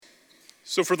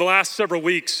So for the last several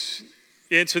weeks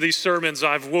into these sermons,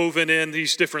 I've woven in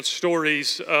these different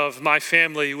stories of my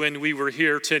family when we were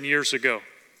here 10 years ago.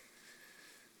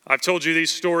 I've told you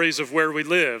these stories of where we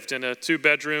lived in a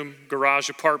 2-bedroom garage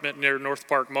apartment near North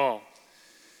Park Mall.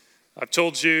 I've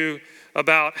told you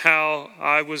about how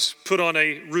I was put on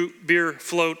a root beer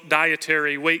float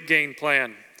dietary weight gain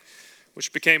plan,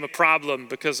 which became a problem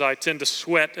because I tend to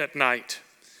sweat at night.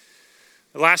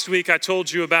 Last week, I told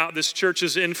you about this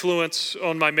church's influence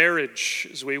on my marriage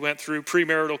as we went through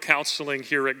premarital counseling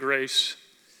here at Grace.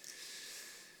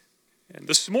 And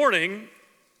this morning,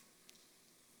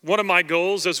 one of my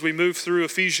goals as we move through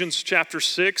Ephesians chapter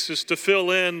 6 is to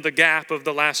fill in the gap of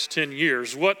the last 10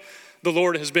 years, what the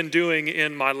Lord has been doing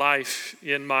in my life,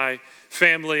 in my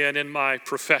family, and in my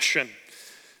profession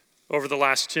over the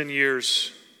last 10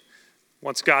 years,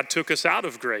 once God took us out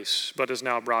of Grace, but has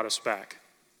now brought us back.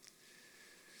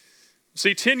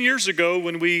 See, 10 years ago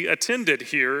when we attended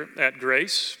here at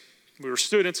Grace, we were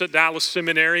students at Dallas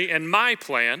Seminary, and my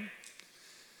plan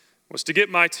was to get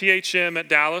my THM at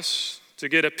Dallas, to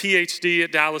get a PhD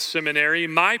at Dallas Seminary.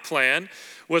 My plan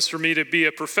was for me to be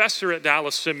a professor at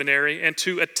Dallas Seminary and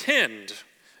to attend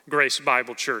Grace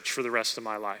Bible Church for the rest of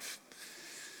my life.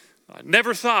 I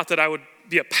never thought that I would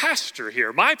be a pastor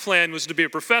here. My plan was to be a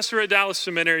professor at Dallas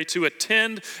Seminary, to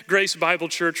attend Grace Bible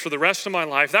Church for the rest of my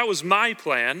life. That was my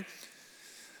plan.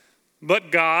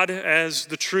 But God, as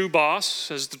the true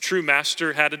boss, as the true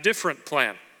master, had a different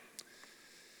plan.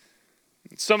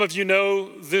 Some of you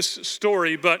know this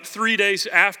story, but 3 days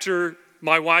after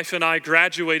my wife and I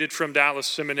graduated from Dallas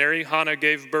Seminary, Hannah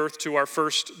gave birth to our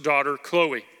first daughter,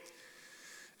 Chloe.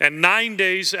 And 9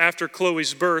 days after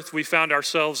Chloe's birth, we found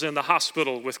ourselves in the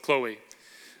hospital with Chloe.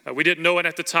 We didn't know it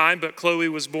at the time, but Chloe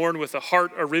was born with a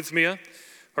heart arrhythmia.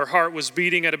 Her heart was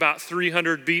beating at about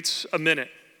 300 beats a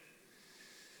minute.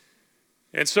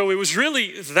 And so it was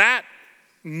really that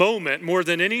moment, more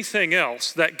than anything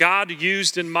else, that God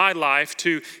used in my life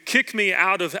to kick me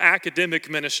out of academic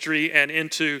ministry and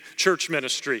into church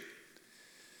ministry.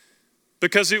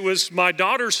 Because it was my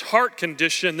daughter's heart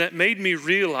condition that made me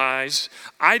realize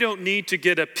I don't need to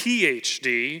get a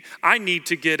PhD, I need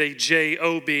to get a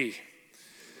JOB.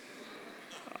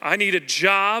 I need a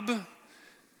job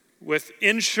with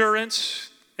insurance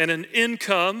and an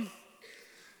income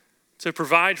to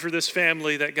provide for this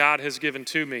family that God has given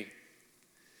to me.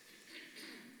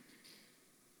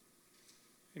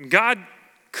 And God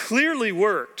clearly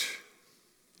worked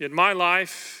in my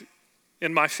life,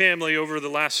 in my family over the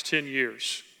last 10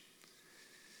 years.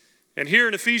 And here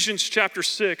in Ephesians chapter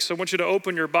 6, I want you to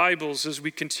open your Bibles as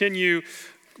we continue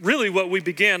really what we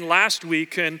began last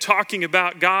week in talking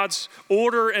about God's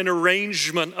order and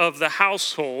arrangement of the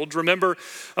household. Remember,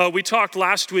 we talked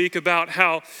last week about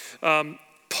how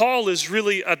Paul is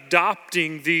really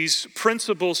adopting these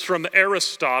principles from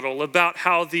Aristotle about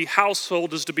how the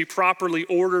household is to be properly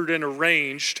ordered and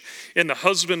arranged in the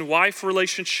husband-wife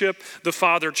relationship, the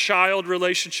father-child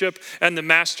relationship, and the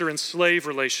master and slave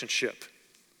relationship.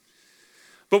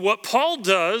 But what Paul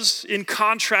does, in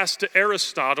contrast to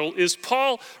Aristotle, is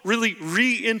Paul really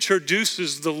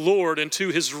reintroduces the Lord into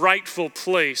his rightful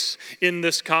place in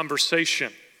this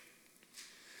conversation.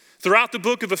 Throughout the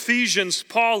book of Ephesians,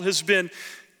 Paul has been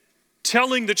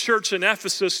telling the church in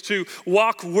Ephesus to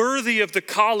walk worthy of the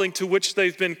calling to which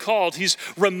they've been called. He's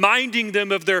reminding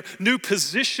them of their new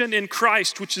position in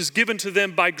Christ, which is given to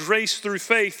them by grace through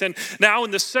faith. And now in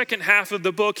the second half of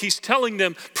the book, he's telling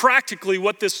them practically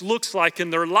what this looks like in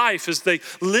their life as they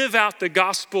live out the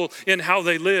gospel in how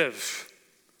they live.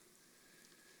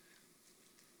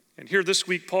 And here this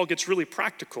week, Paul gets really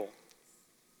practical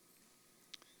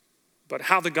about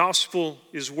how the gospel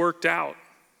is worked out.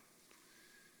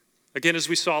 Again, as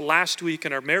we saw last week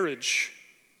in our marriage,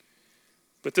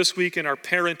 but this week in our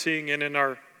parenting and in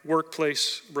our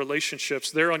workplace relationships.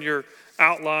 There on your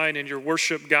outline and your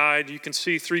worship guide, you can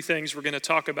see 3 things we're going to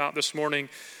talk about this morning.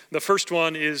 The first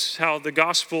one is how the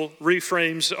gospel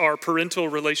reframes our parental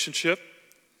relationship.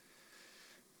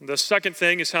 The second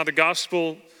thing is how the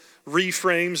gospel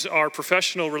reframes our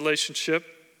professional relationship.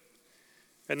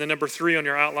 And then number 3 on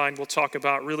your outline, we'll talk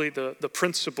about really the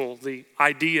principle, the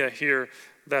idea here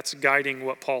that's guiding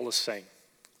what Paul is saying.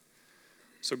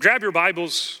 So grab your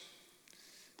Bibles.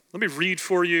 Let me read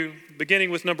for you, beginning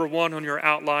with number 1 on your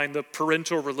outline, the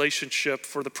parental relationship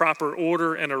for the proper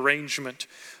order and arrangement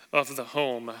of the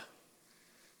home.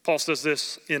 Paul says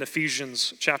this in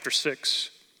Ephesians chapter 6.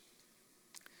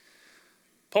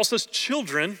 Paul says,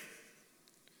 "Children,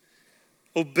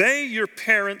 obey your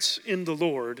parents in the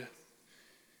Lord,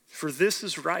 for this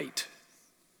is right.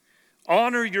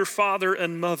 Honor your father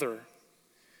and mother,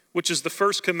 which is the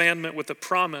first commandment with a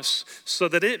promise, so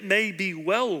that it may be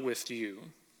well with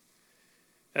you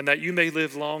and that you may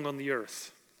live long on the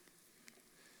earth.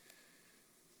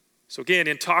 So again,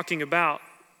 in talking about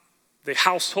the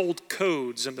household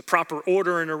codes and the proper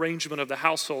order and arrangement of the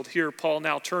household, here Paul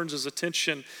now turns his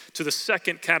attention to the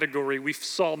second category. We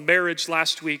saw marriage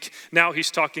last week. Now he's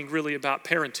talking really about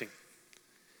parenting.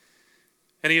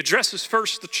 And he addresses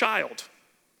first the child.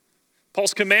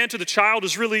 Paul's command to the child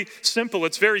is really simple.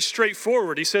 It's very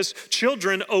straightforward. He says,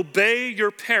 "Children, obey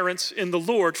your parents in the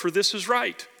Lord, for this is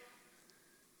right."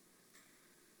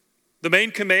 The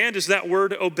main command is that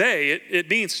word obey. It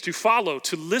means to follow,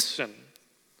 to listen.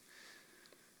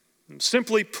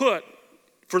 Simply put,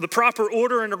 for the proper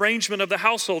order and arrangement of the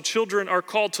household, children are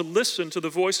called to listen to the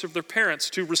voice of their parents,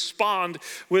 to respond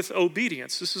with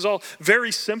obedience. This is all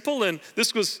very simple, and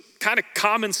this was kind of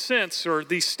common sense or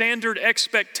the standard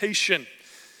expectation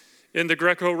in the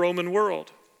Greco-Roman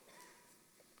world.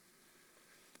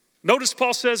 Notice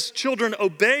Paul says, "Children,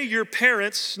 obey your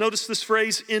parents." Notice this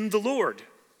phrase, "in the Lord."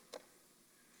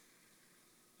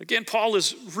 Again, Paul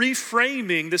is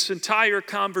reframing this entire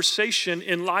conversation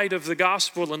in light of the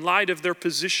gospel, in light of their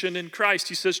position in Christ.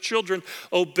 He says, "Children,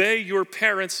 obey your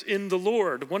parents in the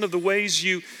Lord." One of the ways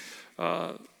you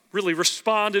really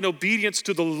respond in obedience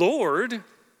to the Lord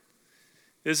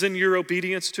is in your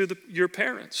obedience to your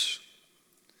parents.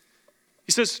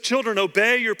 He says, "Children,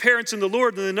 obey your parents in the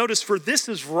Lord." And then notice, "for this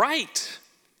is right."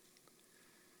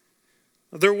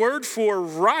 The word for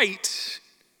right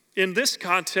in this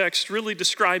context really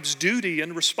describes duty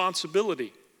and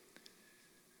responsibility.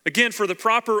 Again, for the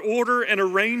proper order and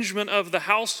arrangement of the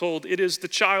household, it is the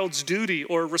child's duty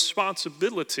or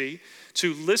responsibility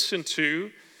to listen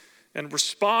to and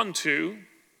respond to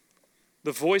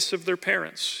the voice of their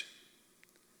parents.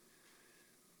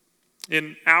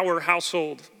 In our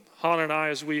household, Han and I,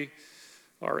 as we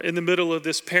are in the middle of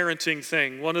this parenting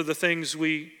thing, one of the things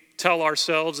we tell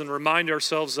ourselves and remind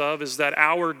ourselves of is that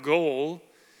our goal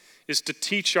is to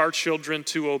teach our children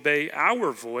to obey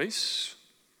our voice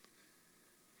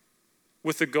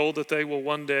with the goal that they will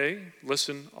one day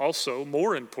listen also,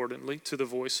 more importantly, to the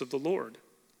voice of the Lord.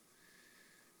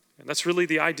 And that's really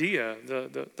the idea,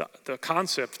 the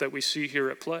concept that we see here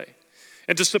at play.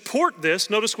 And to support this,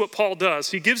 notice what Paul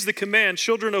does. He gives the command,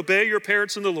 "Children, obey your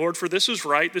parents in the Lord, for this is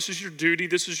right, this is your duty,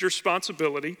 this is your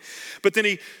responsibility." But then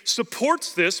he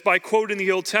supports this by quoting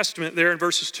the Old Testament there in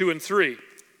verses 2 and 3.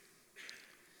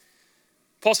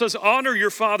 Paul says, "Honor your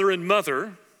father and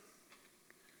mother,"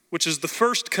 which is the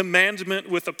first commandment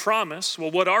with a promise.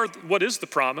 Well, what is the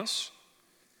promise?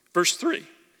 Verse 3,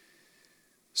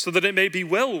 "so that it may be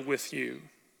well with you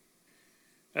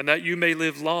and that you may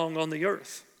live long on the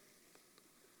earth."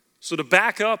 So to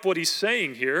back up what he's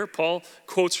saying here, Paul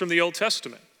quotes from the Old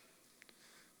Testament.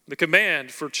 The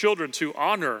command for children to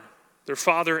honor their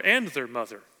father and their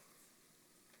mother.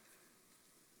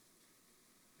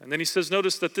 And then he says,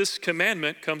 notice that this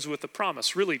commandment comes with a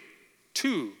promise. Really,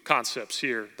 two concepts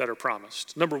here that are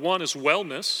promised. Number one is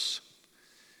wellness,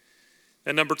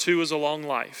 and number two is a long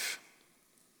life.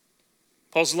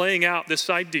 Paul's laying out this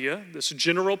idea, this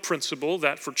general principle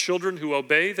that for children who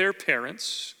obey their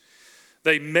parents,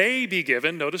 they may be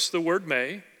given, notice the word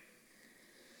may,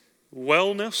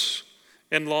 wellness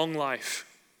and long life.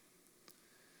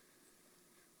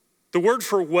 The word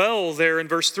for well there in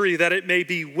verse 3, "that it may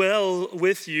be well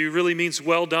with you," really means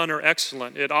well done or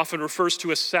excellent. It often refers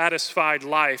to a satisfied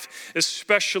life,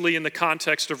 especially in the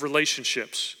context of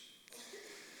relationships.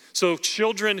 So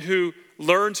children who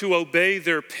learn to obey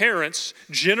their parents,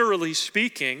 generally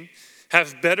speaking,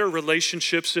 have better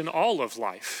relationships in all of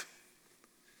life.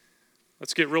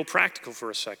 Let's get real practical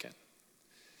for a second.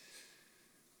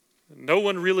 No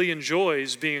one really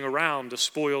enjoys being around a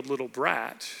spoiled little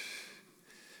brat,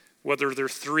 whether they're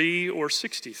 3 or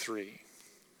 63.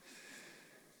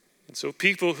 And so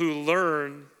people who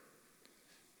learn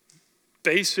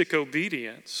basic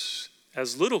obedience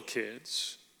as little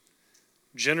kids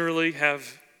generally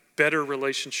have better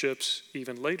relationships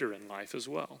even later in life as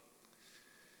well.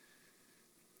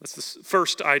 That's the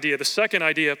first idea. The second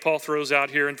idea Paul throws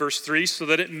out here in verse 3, "so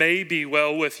that it may be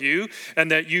well with you and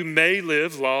that you may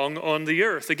live long on the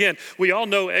earth." Again, we all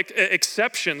know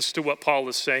exceptions to what Paul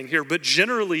is saying here, but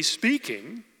generally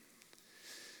speaking,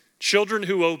 children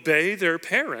who obey their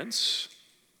parents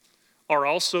are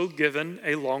also given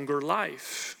a longer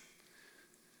life.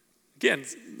 Again,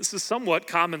 this is somewhat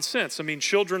common sense. I mean,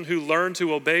 children who learn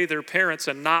to obey their parents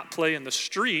and not play in the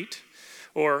street,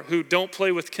 or who don't play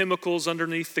with chemicals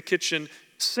underneath the kitchen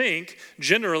sink,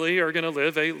 generally are going to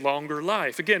live a longer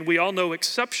life. Again, we all know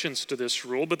exceptions to this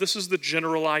rule, but this is the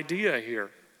general idea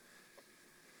here.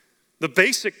 The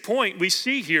basic point we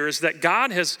see here is that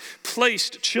God has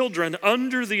placed children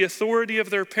under the authority of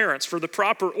their parents for the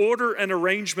proper order and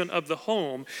arrangement of the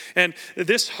home. And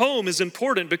this home is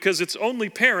important because it's only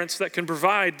parents that can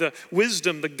provide the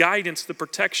wisdom, the guidance, the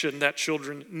protection that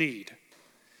children need.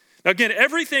 Now again,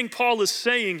 everything Paul is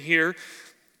saying here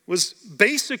was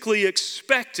basically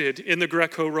expected in the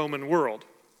Greco-Roman world,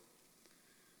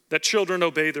 that children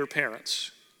obey their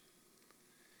parents.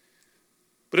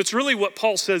 But it's really what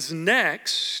Paul says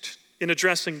next in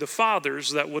addressing the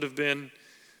fathers that would have been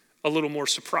a little more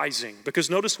surprising. Because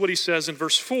notice what he says in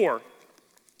verse 4.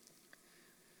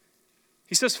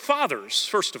 He says, fathers,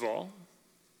 first of all.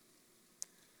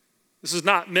 This is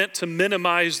not meant to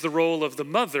minimize the role of the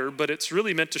mother, but it's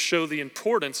really meant to show the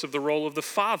importance of the role of the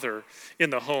father in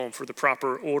the home for the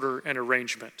proper order and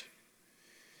arrangement.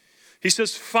 He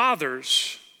says,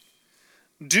 fathers,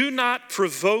 do not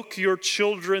provoke your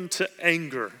children to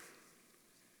anger,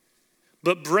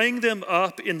 but bring them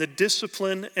up in the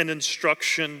discipline and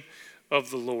instruction of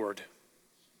the Lord.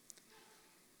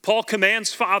 Paul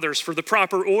commands fathers for the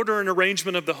proper order and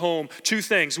arrangement of the home, two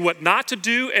things, what not to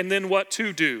do and then what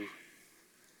to do.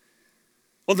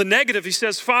 On the negative, he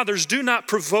says, fathers, do not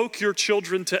provoke your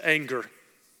children to anger.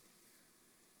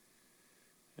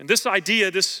 And this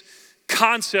idea, this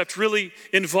concept really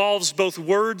involves both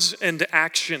words and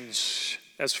actions.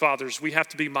 As fathers, we have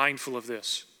to be mindful of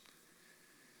this.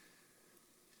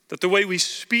 That the way we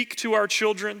speak to our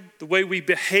children, the way we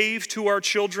behave to our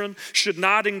children should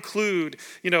not include,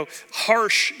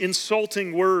 harsh,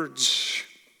 insulting words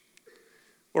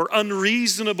or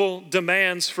unreasonable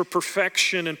demands for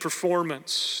perfection and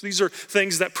performance. These are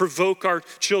things that provoke our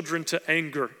children to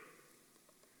anger.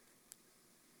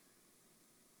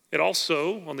 It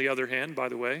also, on the other hand, by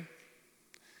the way,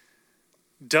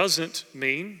 doesn't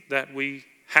mean that we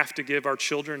have to give our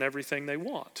children everything they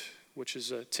want, which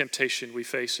is a temptation we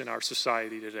face in our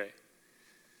society today.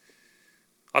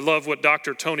 I love what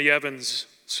Dr. Tony Evans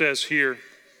says here.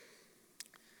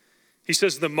 He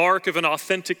says, the mark of an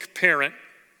authentic parent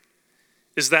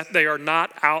is that they are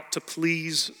not out to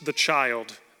please the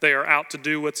child. They are out to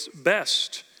do what's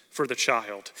best for the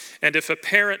child. And if a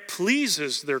parent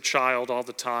pleases their child all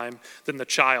the time, then the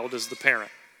child is the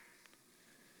parent.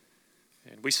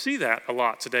 And we see that a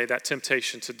lot today, that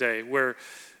temptation today, where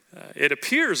it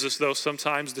appears as though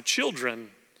sometimes the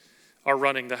children are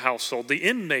running the household, the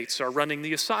inmates are running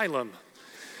the asylum.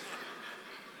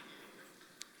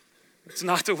 It's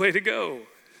not the way to go.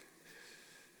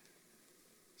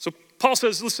 So Paul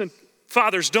says, listen,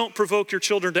 fathers, don't provoke your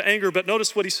children to anger, but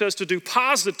notice what he says to do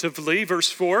positively, verse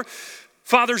 4.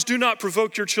 Fathers, do not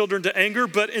provoke your children to anger,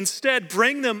 but instead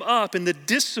bring them up in the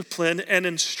discipline and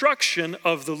instruction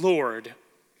of the Lord.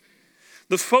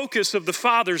 The focus of the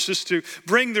fathers is to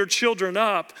bring their children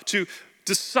up, to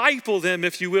disciple them,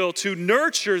 if you will, to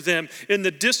nurture them in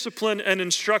the discipline and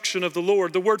instruction of the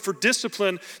Lord. The word for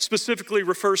discipline specifically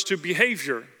refers to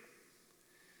behavior.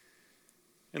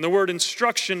 And the word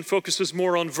instruction focuses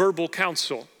more on verbal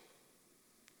counsel.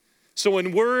 So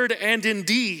in word and in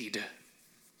deed,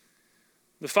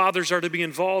 the fathers are to be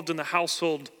involved in the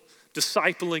household,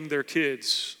 discipling their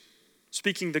kids,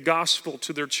 speaking the gospel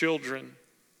to their children,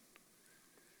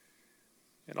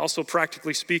 and also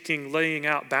practically speaking, laying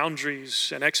out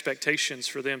boundaries and expectations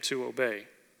for them to obey.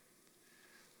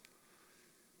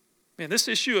 Man, this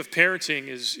issue of parenting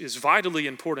is vitally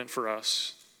important for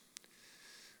us.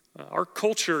 Our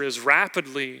culture is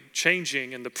rapidly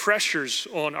changing, and the pressures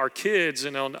on our kids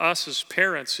and on us as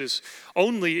parents is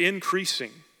only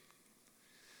increasing.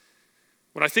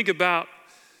 When I think about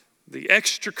the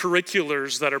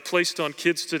extracurriculars that are placed on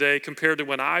kids today compared to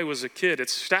when I was a kid,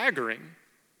 it's staggering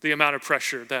the amount of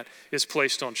pressure that is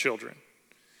placed on children.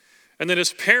 And then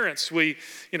as parents, we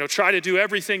try to do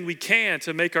everything we can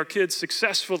to make our kids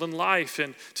successful in life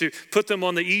and to put them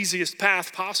on the easiest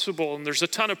path possible. And there's a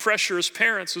ton of pressure as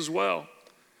parents as well.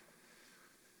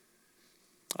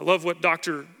 I love what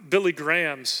Dr. Billy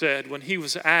Graham said when he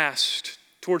was asked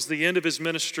towards the end of his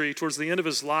ministry, towards the end of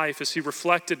his life, as he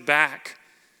reflected back.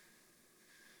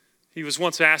 He was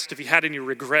once asked if he had any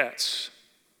regrets.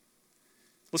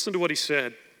 Listen to what he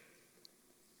said.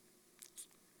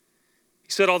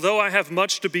 He said, although I have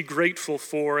much to be grateful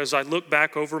for as I look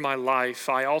back over my life,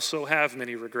 I also have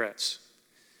many regrets.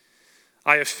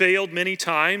 I have failed many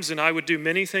times and I would do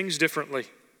many things differently.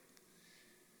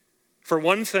 For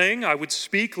one thing, I would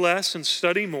speak less and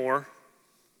study more,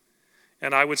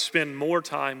 and I would spend more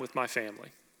time with my family.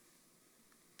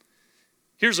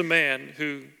 Here's a man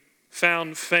who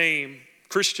found fame,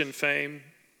 Christian fame,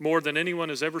 more than anyone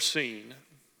has ever seen.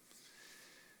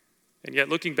 And yet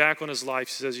looking back on his life,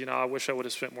 he says, I wish I would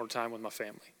have spent more time with my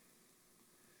family.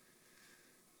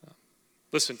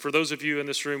 Listen, for those of you in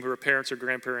this room who are parents or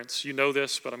grandparents, you know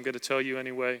this, but I'm going to tell you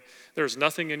anyway. There's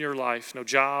nothing in your life, no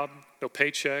job, no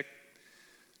paycheck,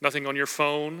 nothing on your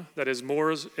phone that is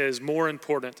more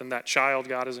important than that child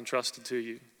God has entrusted to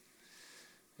you.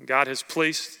 And God has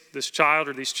placed this child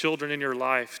or these children in your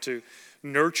life to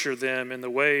nurture them in the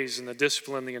ways and the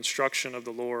discipline, the instruction of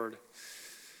the Lord.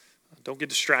 Don't get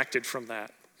distracted from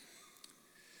that.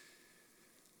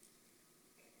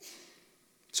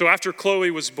 So after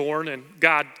Chloe was born and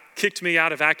God kicked me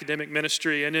out of academic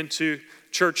ministry and into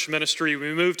church ministry,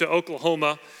 we moved to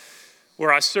Oklahoma,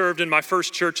 where I served in my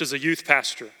first church as a youth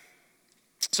pastor.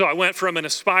 So I went from an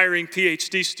aspiring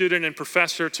PhD student and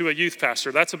professor to a youth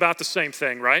pastor. That's about the same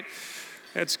thing, right?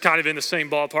 It's kind of in the same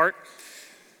ballpark.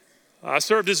 I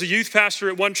served as a youth pastor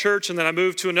at one church, and then I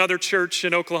moved to another church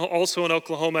in Oklahoma, also in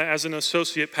Oklahoma, as an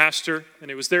associate pastor. And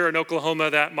it was there in Oklahoma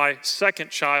that my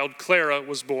second child, Clara,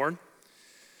 was born.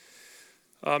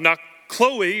 Now,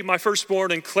 Chloe, my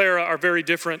firstborn, and Clara are very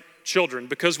different children,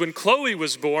 because when Chloe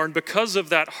was born, because of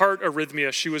that heart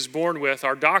arrhythmia she was born with,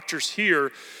 our doctors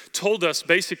here told us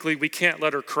basically we can't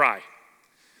let her cry.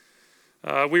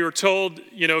 We were told,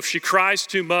 if she cries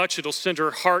too much, it'll send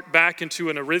her heart back into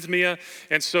an arrhythmia.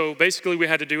 And so basically we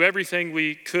had to do everything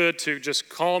we could to just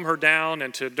calm her down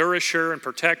and to nourish her and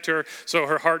protect her so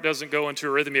her heart doesn't go into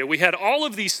arrhythmia. We had all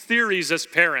of these theories as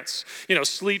parents,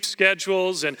 sleep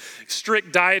schedules and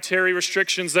strict dietary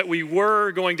restrictions that we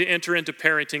were going to enter into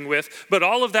parenting with, but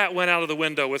all of that went out of the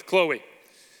window with Chloe.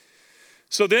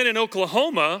 So then in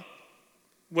Oklahoma,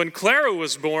 when Clara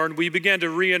was born, we began to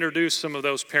reintroduce some of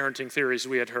those parenting theories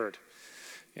we had heard.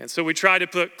 And so we tried to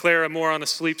put Clara more on a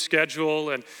sleep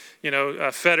schedule and,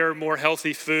 fed her more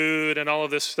healthy food and all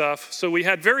of this stuff. So we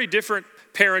had very different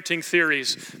parenting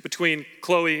theories between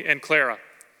Chloe and Clara.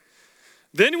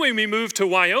 Then when we moved to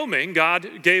Wyoming,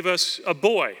 God gave us a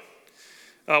boy,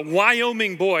 a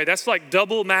Wyoming boy. That's like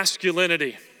double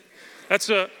masculinity. That's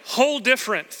a whole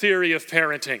different theory of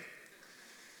parenting.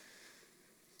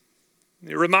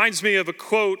 It reminds me of a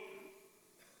quote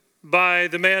by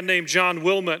the man named John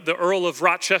Wilmot, the Earl of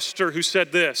Rochester, who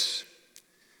said this.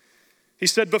 He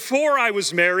said, "Before I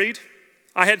was married,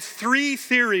 I had 3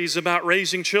 theories about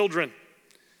raising children.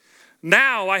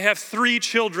 Now I have 3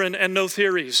 children and no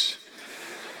theories."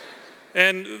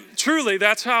 And truly,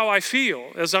 that's how I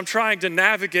feel as I'm trying to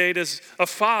navigate as a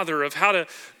father of how to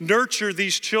nurture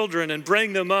these children and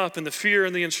bring them up in the fear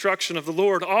and the instruction of the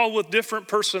Lord, all with different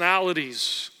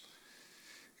personalities.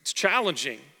 It's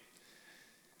challenging.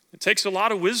 It takes a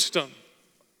lot of wisdom.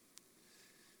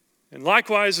 And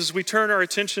likewise, as we turn our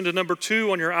attention to number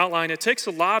 2 on your outline, it takes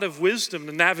a lot of wisdom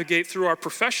to navigate through our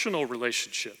professional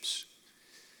relationships.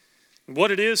 And what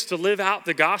it is to live out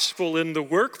the gospel in the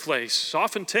workplace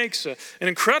often takes an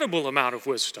incredible amount of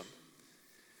wisdom.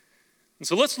 And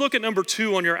so let's look at number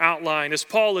 2 on your outline as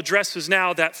Paul addresses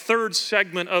now that third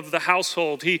segment of the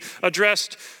household. He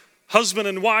addressed husband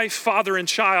and wife, father and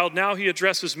child. Now he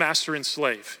addresses master and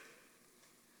slave.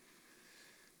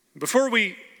 Before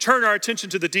we turn our attention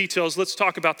to the details, let's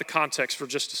talk about the context for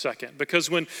just a second. Because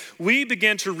when we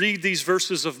begin to read these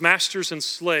verses of masters and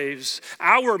slaves,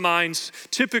 our minds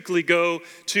typically go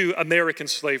to American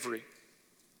slavery.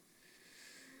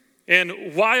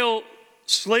 And while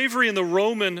slavery in the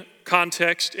Roman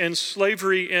context and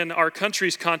slavery in our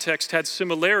country's context had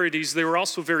similarities, they were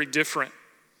also very different.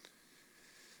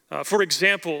 For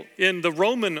example, in the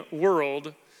Roman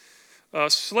world,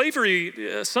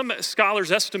 slavery, some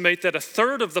scholars estimate that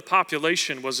 1/3 of the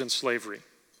population was in slavery.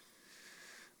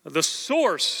 The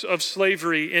source of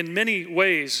slavery in many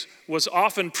ways was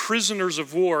often prisoners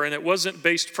of war, and it wasn't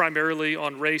based primarily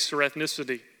on race or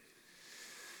ethnicity.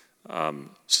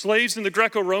 Slaves in the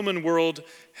Greco-Roman world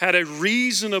had a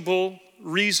reasonable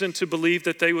reason to believe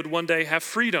that they would one day have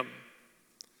freedom.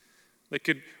 They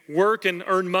could work and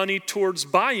earn money towards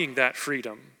buying that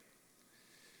freedom.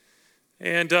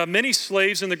 And many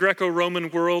slaves in the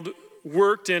Greco-Roman world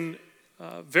worked in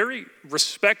very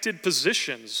respected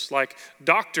positions like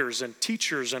doctors and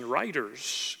teachers and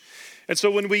writers. And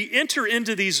so when we enter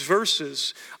into these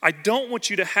verses, I don't want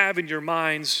you to have in your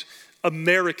minds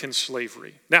American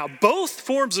slavery. Now, both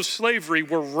forms of slavery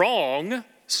were wrong,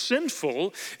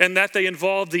 sinful, and that they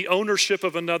involved the ownership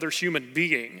of another human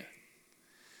being.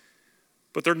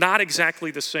 But they're not exactly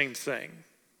the same thing.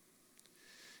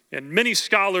 And many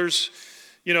scholars,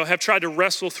 have tried to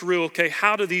wrestle through,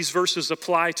 how do these verses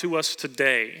apply to us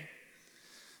today?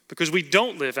 Because we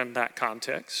don't live in that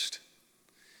context.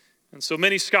 And so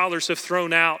many scholars have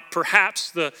thrown out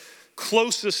perhaps the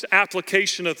closest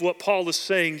application of what Paul is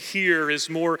saying here is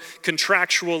more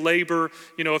contractual labor,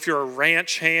 if you're a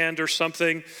ranch hand or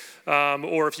something,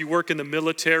 or if you work in the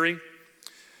military.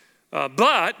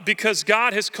 But because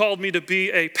God has called me to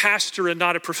be a pastor and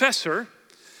not a professor,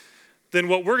 then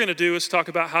what we're going to do is talk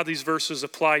about how these verses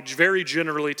apply very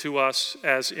generally to us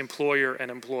as employer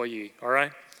and employee, all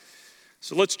right?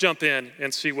 So let's jump in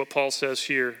and see what Paul says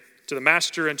here to the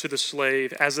master and to the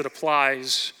slave as it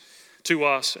applies to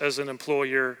us as an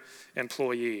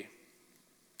employer-employee.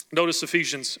 Notice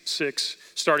Ephesians 6,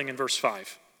 starting in verse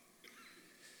 5.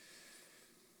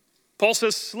 Paul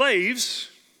says, slaves,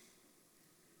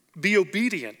 be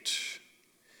obedient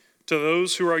to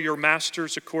those who are your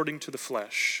masters according to the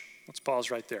flesh. Let's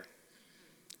pause right there.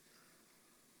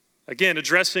 Again,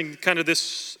 addressing kind of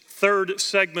this third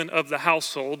segment of the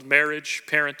household, marriage,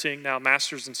 parenting, now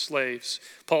masters and slaves.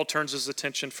 Paul turns his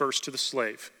attention first to the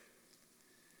slave.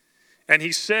 And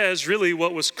he says really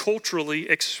what was culturally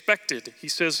expected. He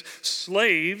says,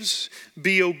 slaves,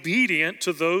 be obedient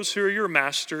to those who are your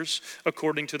masters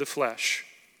according to the flesh.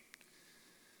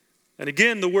 And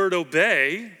again, the word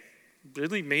obey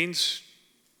really means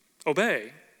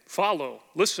obey, follow,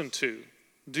 listen to,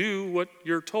 do what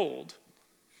you're told.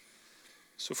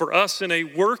 So for us in a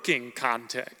working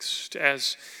context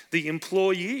as the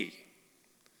employee,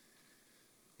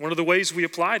 one of the ways we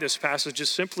apply this passage is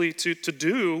simply to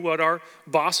do what our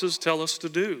bosses tell us to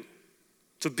do,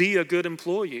 to be a good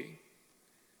employee.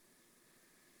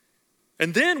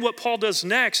 And then what Paul does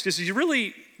next is he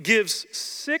really gives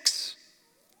 6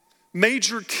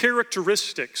 major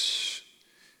characteristics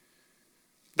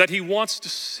that he wants to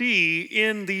see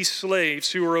in these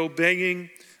slaves who are obeying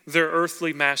their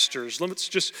earthly masters. Let's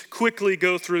just quickly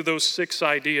go through those 6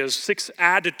 ideas, 6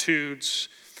 attitudes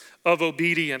of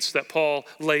obedience that Paul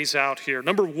lays out here.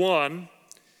 Number 1,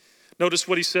 notice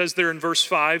what he says there in verse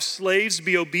 5, slaves,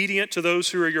 be obedient to those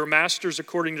who are your masters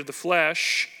according to the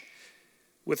flesh,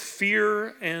 with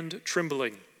fear and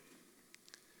trembling.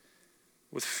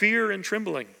 With fear and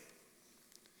trembling.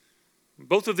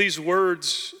 Both of these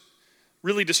words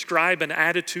really describe an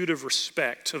attitude of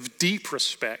respect, of deep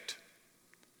respect.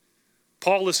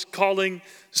 Paul is calling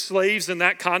slaves in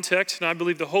that context, and I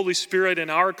believe the Holy Spirit in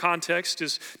our context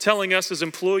is telling us as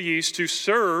employees to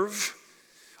serve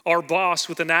our boss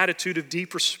with an attitude of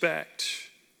deep respect.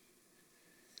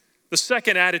 The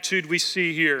second attitude we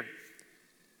see here,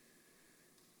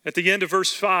 at the end of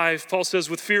verse 5, Paul says,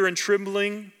 with fear and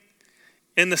trembling,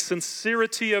 in the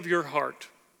sincerity of your heart.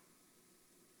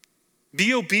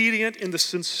 Be obedient in the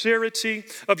sincerity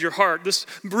of your heart. This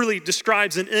really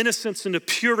describes an innocence and a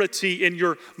purity in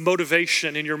your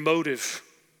motivation, in your motive.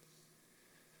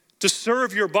 To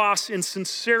serve your boss in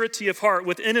sincerity of heart,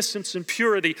 with innocence and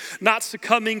purity, not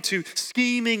succumbing to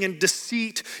scheming and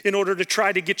deceit in order to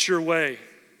try to get your way.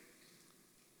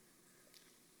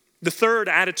 The third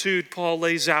attitude Paul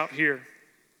lays out here,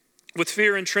 with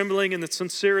fear and trembling in the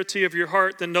sincerity of your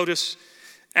heart, then notice,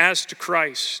 as to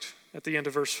Christ. At the end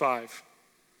of verse 5.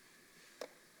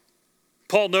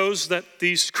 Paul knows that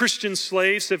these Christian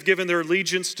slaves have given their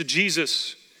allegiance to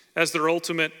Jesus as their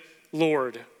ultimate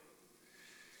Lord.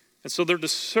 And so they're to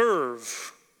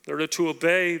serve, they're to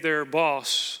obey their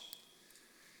boss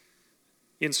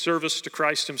in service to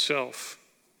Christ himself.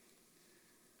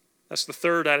 That's the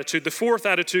third attitude. The fourth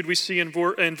attitude we see in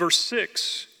verse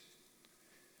 6.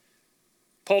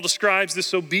 Paul describes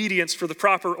this obedience for the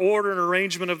proper order and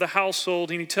arrangement of the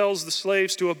household, and he tells the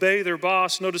slaves to obey their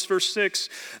boss. Notice verse 6,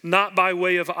 not by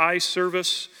way of eye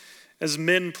service as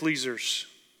men pleasers,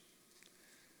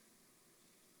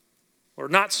 or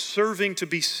not serving to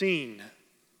be seen,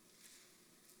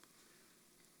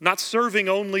 not serving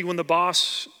only when the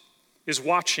boss is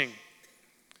watching,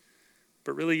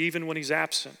 but really even when he's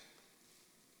absent.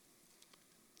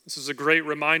 This is a great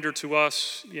reminder to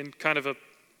us in kind of a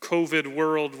COVID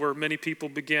world where many people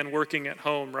began working at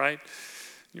home, right?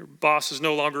 Your boss is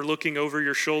no longer looking over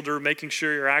your shoulder, making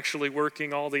sure you're actually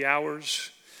working all the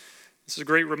hours. This is a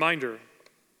great reminder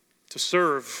to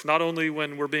serve, not only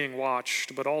when we're being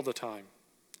watched, but all the time.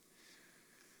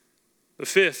 The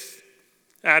fifth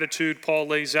attitude Paul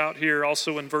lays out here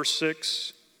also in verse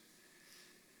 6,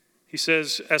 he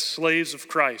says, as slaves of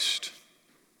Christ.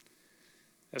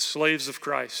 As slaves of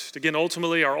Christ. Again,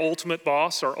 ultimately, our ultimate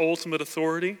boss, our ultimate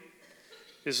authority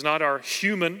is not our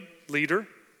human leader,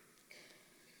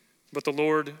 but the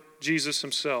Lord Jesus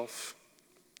himself.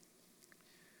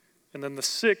 And then the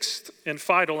sixth and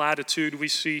final attitude we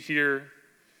see here,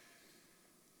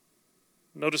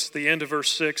 notice the end of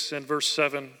verse 6 and verse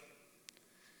 7,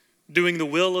 doing the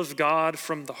will of God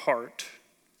from the heart,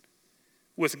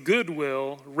 with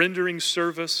goodwill, rendering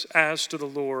service as to the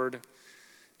Lord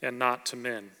and not to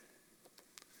men.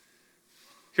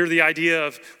 Here the idea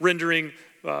of rendering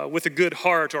with a good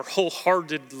heart or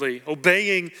wholeheartedly,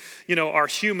 obeying, our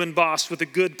human boss with a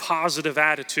good positive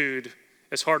attitude,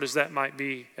 as hard as that might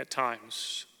be at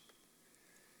times.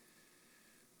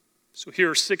 So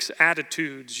here are 6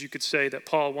 attitudes, you could say, that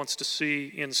Paul wants to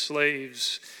see in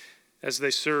slaves as they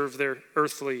serve their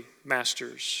earthly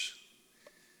masters.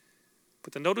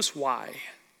 But then notice why.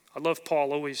 I love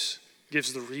Paul always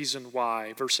gives the reason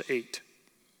why. Verse 8.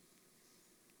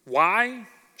 Why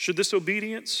should this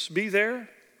obedience be there?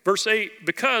 Verse 8,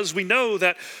 because we know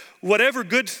that whatever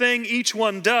good thing each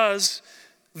one does,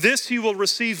 this he will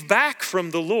receive back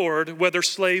from the Lord, whether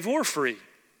slave or free.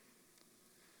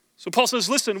 So Paul says,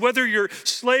 listen, whether you're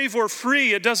slave or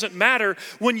free, it doesn't matter.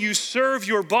 When you serve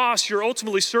your boss, you're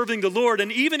ultimately serving the Lord.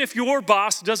 And even if your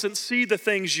boss doesn't see the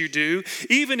things you do,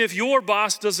 even if your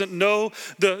boss doesn't know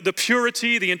the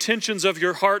purity, the intentions of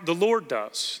your heart, the Lord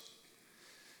does.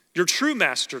 Your true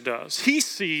master does. He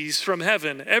sees from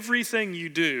heaven everything you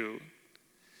do,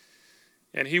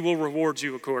 and he will reward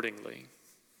you accordingly.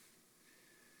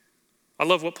 I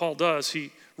love what Paul does.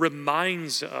 He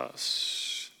reminds us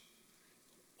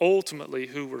ultimately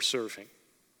who we're serving.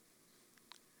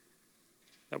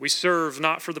 That we serve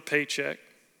not for the paycheck,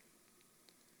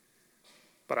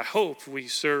 but I hope we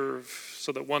serve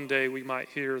so that one day we might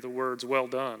hear the words, well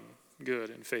done,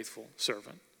 good and faithful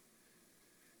servant.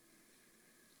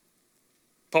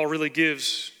 Paul really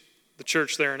gives the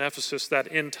church there in Ephesus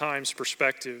that end times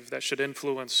perspective that should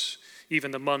influence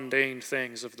even the mundane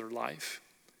things of their life.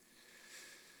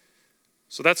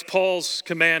 So that's Paul's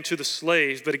command to the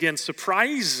slave. But again,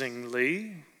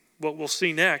 surprisingly, what we'll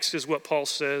see next is what Paul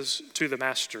says to the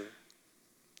master,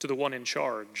 to the one in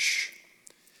charge.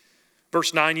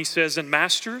 Verse 9, he says, and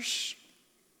masters,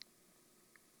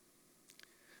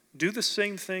 do the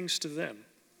same things to them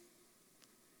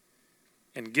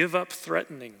and give up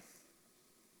threatening.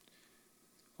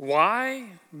 Why?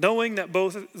 Knowing that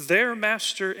both their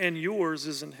master and yours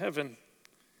is in heaven,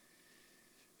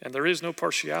 and there is no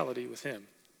partiality with him.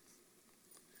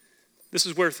 This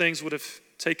is where things would have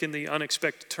taken the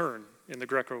unexpected turn in the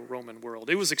Greco-Roman world.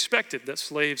 It was expected that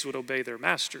slaves would obey their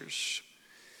masters.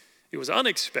 It was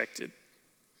unexpected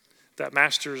that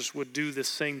masters would do the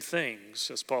same things,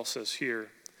 as Paul says here,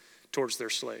 towards their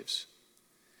slaves.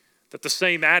 That the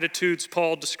same attitudes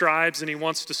Paul describes and he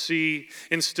wants to see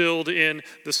instilled in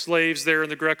the slaves there in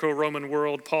the Greco-Roman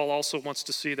world, Paul also wants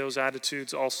to see those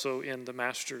attitudes also in the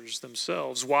masters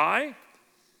themselves. Why?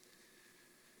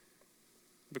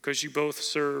 Because you both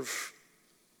serve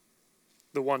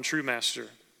the one true master.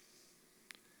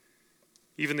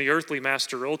 Even the earthly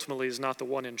master ultimately is not the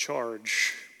one in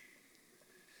charge.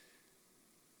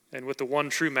 And with the one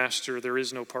true master, there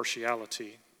is no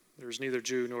partiality. There is neither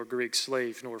Jew nor Greek,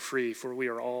 slave nor free, for we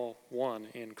are all one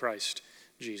in Christ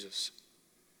Jesus.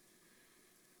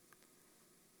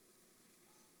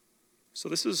 So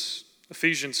this is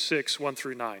Ephesians 6, 1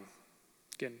 through 9.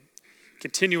 Again,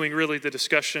 continuing really the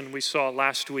discussion we saw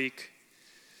last week.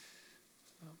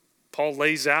 Paul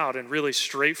lays out in really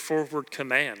straightforward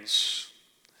commands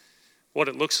what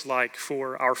it looks like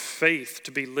for our faith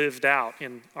to be lived out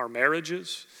in our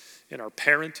marriages, in our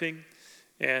parenting,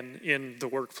 and in the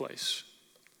workplace.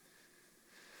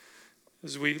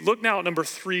 As we look now at number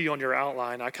 3 on your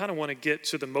outline, I kind of want to get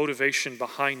to the motivation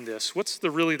behind this. What's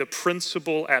really the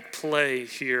principle at play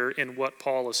here in what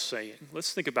Paul is saying?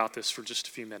 Let's think about this for just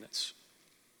a few minutes.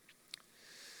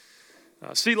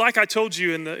 See, like I told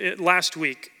you last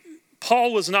week,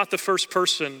 Paul was not the first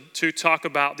person to talk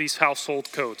about these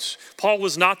household codes. Paul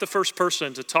was not the first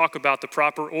person to talk about the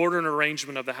proper order and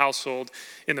arrangement of the household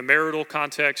in the marital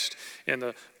context, in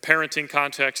the parenting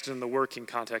context, and in the working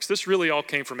context. This really all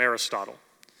came from Aristotle.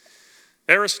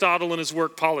 Aristotle in his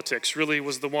work Politics really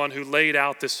was the one who laid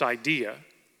out this idea.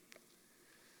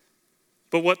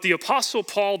 But what the Apostle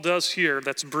Paul does here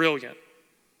that's brilliant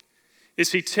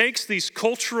is he takes these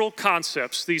cultural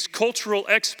concepts, these cultural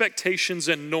expectations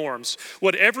and norms,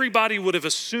 what everybody would have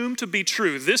assumed to be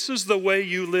true. This is the way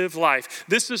you live life.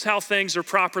 This is how things are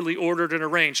properly ordered and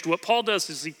arranged. What Paul does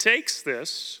is he takes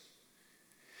this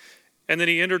and then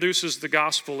he introduces the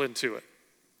gospel into it.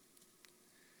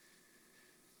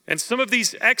 And some of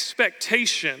these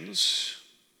expectations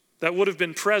that would have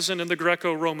been present in the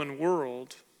Greco-Roman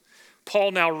world,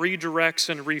 Paul now redirects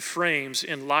and reframes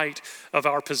in light of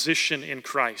our position in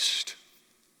Christ.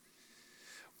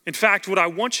 In fact, what I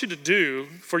want you to do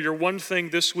for your one thing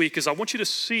this week is I want you to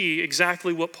see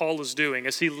exactly what Paul is doing.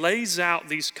 As he lays out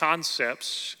these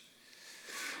concepts,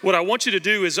 what I want you to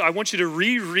do is I want you to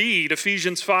reread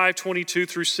Ephesians 5:22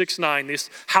 through 6:9, this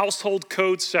household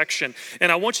code section.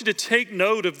 And I want you to take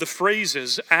note of the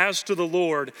phrases, as to the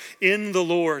Lord, in the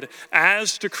Lord,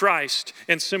 as to Christ,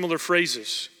 and similar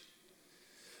phrases.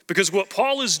 Because what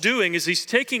Paul is doing is he's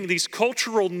taking these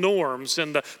cultural norms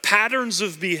and the patterns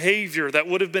of behavior that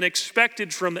would have been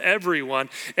expected from everyone,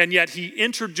 and yet he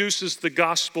introduces the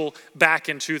gospel back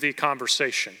into the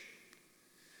conversation.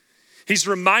 He's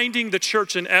reminding the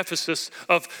church in Ephesus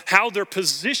of how their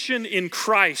position in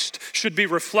Christ should be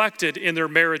reflected in their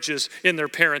marriages, in their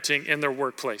parenting, in their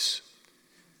workplace.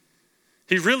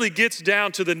 He really gets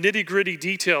down to the nitty-gritty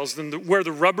details and where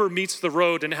the rubber meets the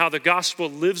road and how the gospel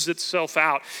lives itself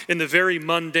out in the very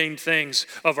mundane things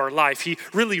of our life. He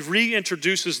really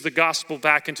reintroduces the gospel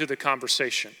back into the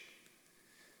conversation.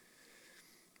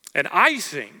 And I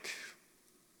think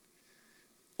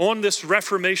on this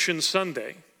Reformation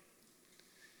Sunday,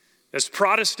 as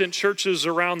Protestant churches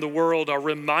around the world are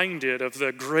reminded of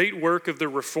the great work of the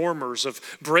reformers of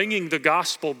bringing the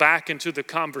gospel back into the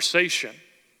conversation,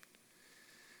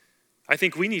 I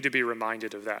think we need to be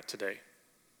reminded of that today.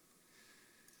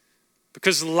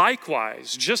 Because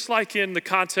likewise, just like in the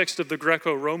context of the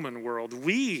Greco-Roman world,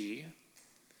 we,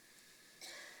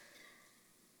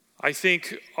 I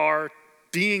think, are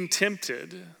being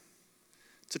tempted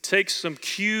to take some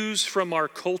cues from our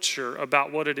culture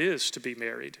about what it is to be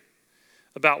married,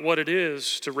 about what it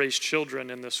is to raise children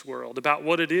in this world, about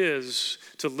what it is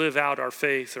to live out our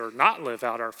faith or not live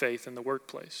out our faith in the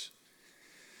workplace.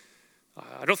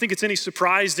 I don't think it's any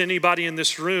surprise to anybody in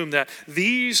this room that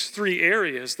these three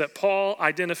areas that Paul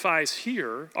identifies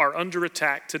here are under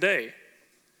attack today.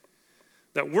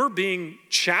 That we're being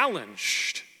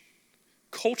challenged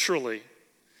culturally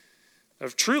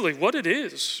of truly what it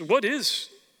is. What is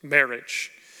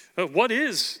marriage? What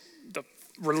is the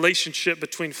relationship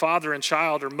between father and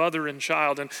child or mother and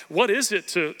child? And what is it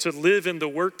to live in the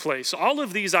workplace? All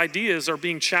of these ideas are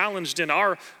being challenged in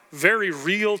our very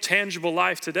real, tangible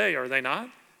life today, are they not?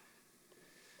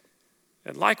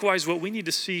 And likewise, what we need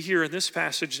to see here in this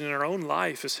passage and in our own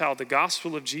life is how the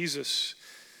gospel of Jesus,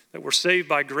 that we're saved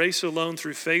by grace alone,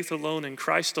 through faith alone, in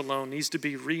Christ alone, needs to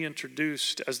be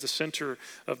reintroduced as the center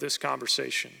of this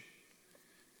conversation.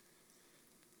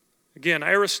 Again,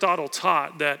 Aristotle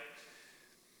taught that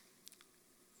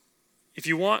if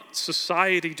you want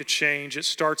society to change, it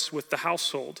starts with the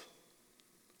household.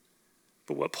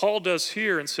 But what Paul does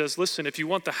here and says, listen, if you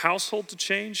want the household to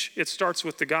change, it starts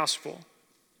with the gospel.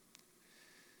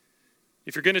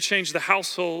 If you're going to change the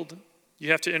household,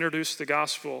 you have to introduce the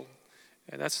gospel.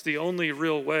 And that's the only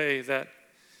real way that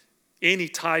any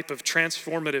type of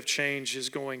transformative change is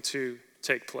going to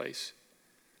take place.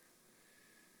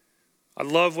 I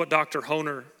love what Dr.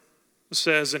 Honer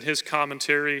says in his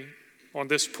commentary on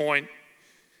this point.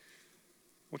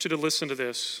 I want you to listen to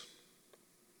this.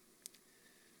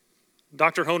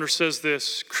 Dr. Honer says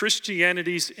this: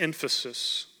 Christianity's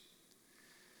emphasis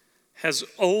has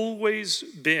always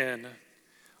been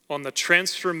on the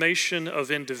transformation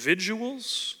of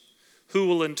individuals who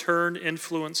will in turn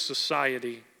influence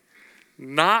society,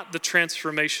 not the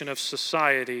transformation of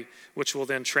society which will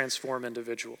then transform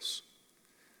individuals.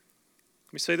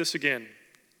 Let me say this again.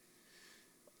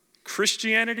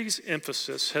 Christianity's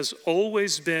emphasis has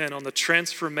always been on the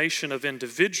transformation of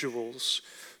individuals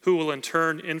who will in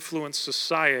turn influence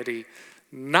society,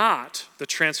 not the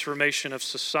transformation of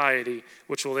society,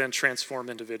 which will then transform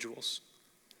individuals.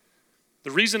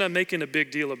 The reason I'm making a big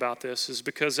deal about this is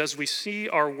because as we see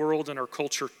our world and our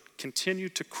culture continue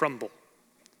to crumble,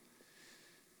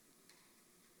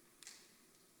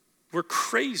 we're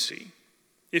crazy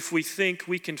if we think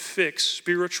we can fix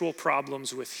spiritual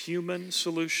problems with human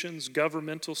solutions,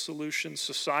 governmental solutions,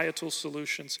 societal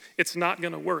solutions. It's not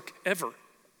going to work ever.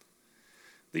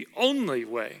 The only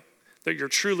way that you're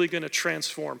truly going to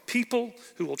transform people,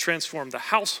 who will transform the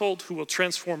household, who will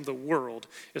transform the world,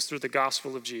 is through the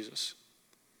gospel of Jesus.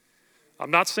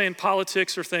 I'm not saying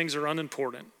politics or things are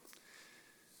unimportant,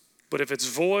 but if it's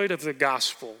void of the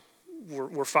gospel,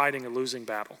 we're fighting a losing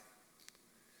battle.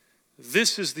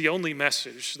 This is the only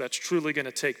message that's truly going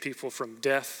to take people from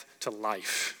death to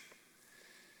life.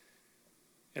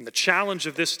 And the challenge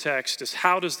of this text is,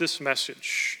 how does this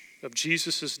message of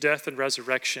Jesus' death and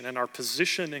resurrection and our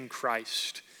position in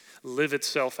Christ live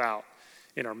itself out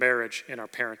in our marriage, in our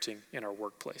parenting, in our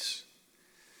workplace?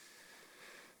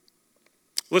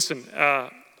 Listen,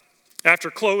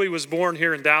 after Chloe was born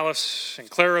here in Dallas, and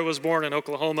Clara was born in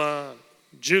Oklahoma,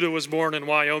 Judah was born in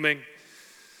Wyoming,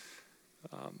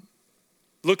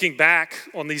 looking back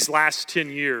on these last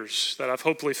 10 years that I've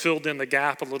hopefully filled in the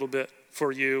gap a little bit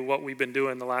for you, what we've been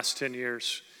doing the last 10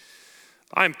 years,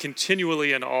 I'm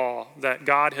continually in awe that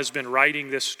God has been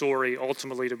writing this story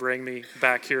ultimately to bring me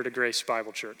back here to Grace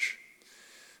Bible Church.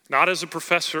 Not as a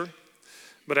professor,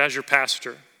 but as your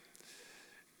pastor.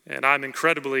 And I'm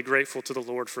incredibly grateful to the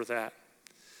Lord for that.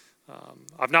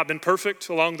 I've not been perfect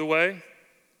along the way.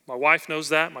 My wife knows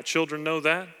that. My children know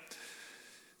that.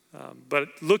 But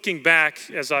looking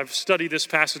back as I've studied this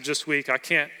passage this week, I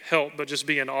can't help but just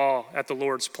be in awe at the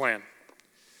Lord's plan.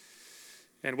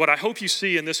 And what I hope you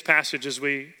see in this passage as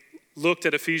we looked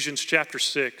at Ephesians chapter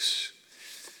 6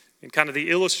 and kind of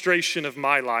the illustration of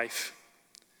my life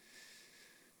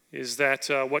is that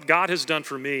what God has done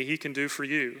for me, he can do for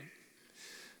you.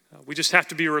 We just have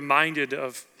to be reminded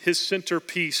of his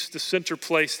centerpiece, the center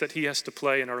place that he has to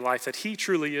play in our life, that he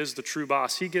truly is the true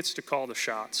boss. He gets to call the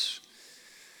shots.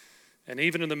 And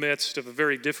even in the midst of a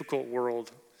very difficult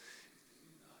world,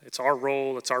 it's our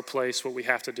role, it's our place. What we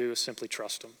have to do is simply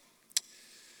trust him.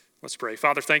 Let's pray.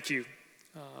 Father, thank you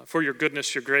for your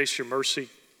goodness, your grace, your mercy.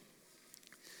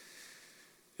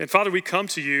 And Father, we come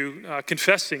to you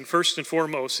confessing first and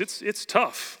foremost, it's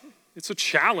tough. It's a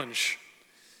challenge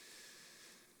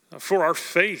for our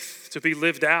faith to be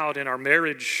lived out in our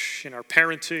marriage, in our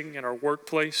parenting, in our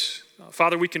workplace.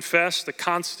 Father, we confess the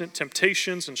constant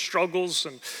temptations and struggles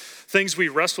and things we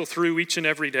wrestle through each and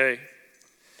every day.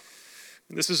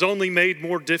 And this is only made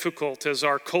more difficult as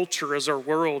our culture, as our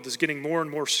world is getting more and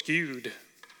more skewed.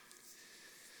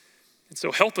 And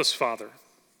so help us, Father,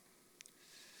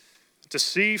 to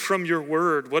see from your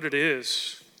word what it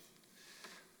is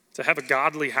to have a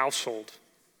godly household,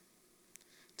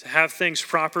 to have things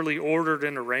properly ordered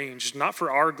and arranged, not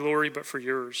for our glory, but for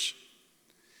yours.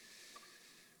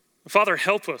 Father,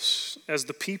 help us as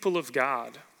the people of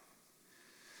God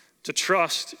to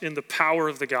trust in the power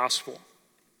of the gospel.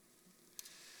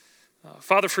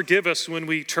 Father, forgive us when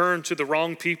we turn to the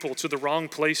wrong people, to the wrong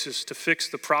places to fix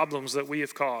the problems that we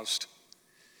have caused.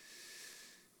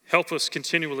 Help us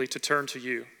continually to turn to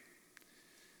you,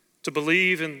 to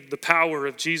believe in the power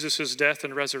of Jesus' death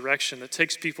and resurrection that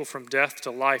takes people from death to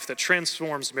life, that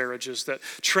transforms marriages, that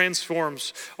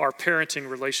transforms our parenting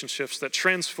relationships, that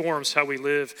transforms how we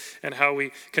live and how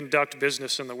we conduct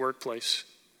business in the workplace.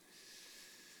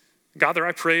 God,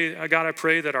 I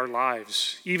pray that our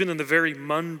lives, even in the very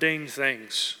mundane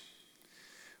things,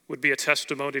 would be a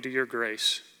testimony to your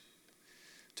grace,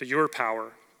 to your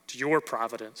power, to your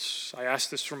providence. I ask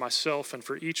this for myself and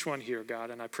for each one here,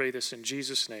 God, and I pray this in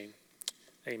Jesus' name.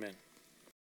 Amen.